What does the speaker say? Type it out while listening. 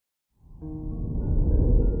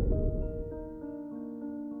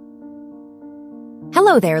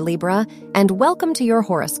Hello there, Libra, and welcome to your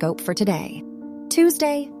horoscope for today,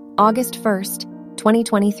 Tuesday, August 1st,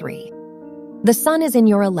 2023. The sun is in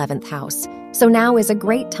your 11th house, so now is a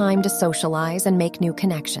great time to socialize and make new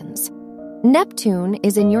connections. Neptune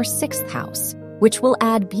is in your 6th house, which will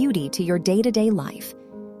add beauty to your day-to-day life.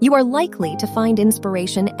 You are likely to find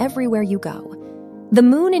inspiration everywhere you go. The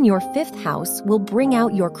moon in your 5th house will bring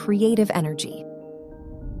out your creative energy.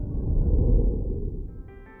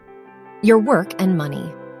 Your work and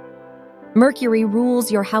money. Mercury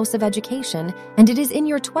rules your house of education, and it is in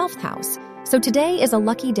your 12th house, so today is a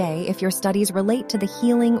lucky day if your studies relate to the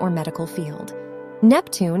healing or medical field.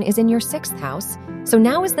 Neptune is in your 6th house, so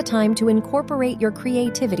now is the time to incorporate your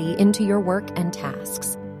creativity into your work and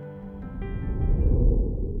tasks.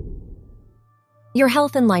 Your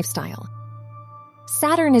health and lifestyle.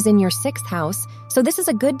 Saturn is in your 6th house, so this is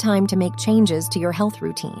a good time to make changes to your health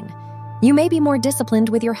routine. You may be more disciplined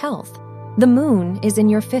with your health. The moon is in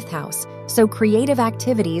your 5th house, so creative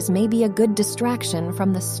activities may be a good distraction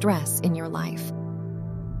from the stress in your life.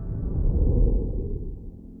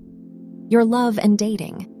 Your love and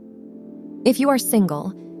dating. If you are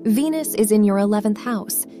single, Venus is in your 11th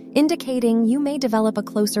house, indicating you may develop a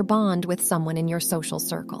closer bond with someone in your social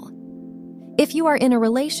circle. If you are in a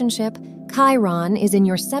relationship, Chiron is in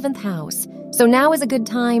your 7th house, so now is a good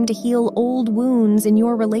time to heal old wounds in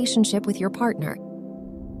your relationship with your partner.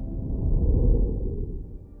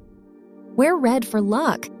 Wear red for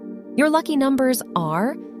luck. Your lucky numbers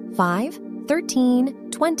are 5, 13,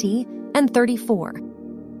 20, and 34.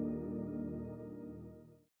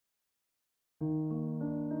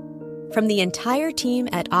 From the entire team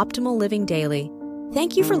at Optimal Living Daily,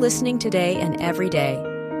 thank you for listening today and every day.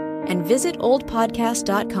 And visit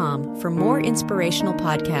oldpodcast.com for more inspirational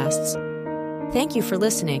podcasts. Thank you for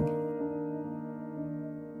listening.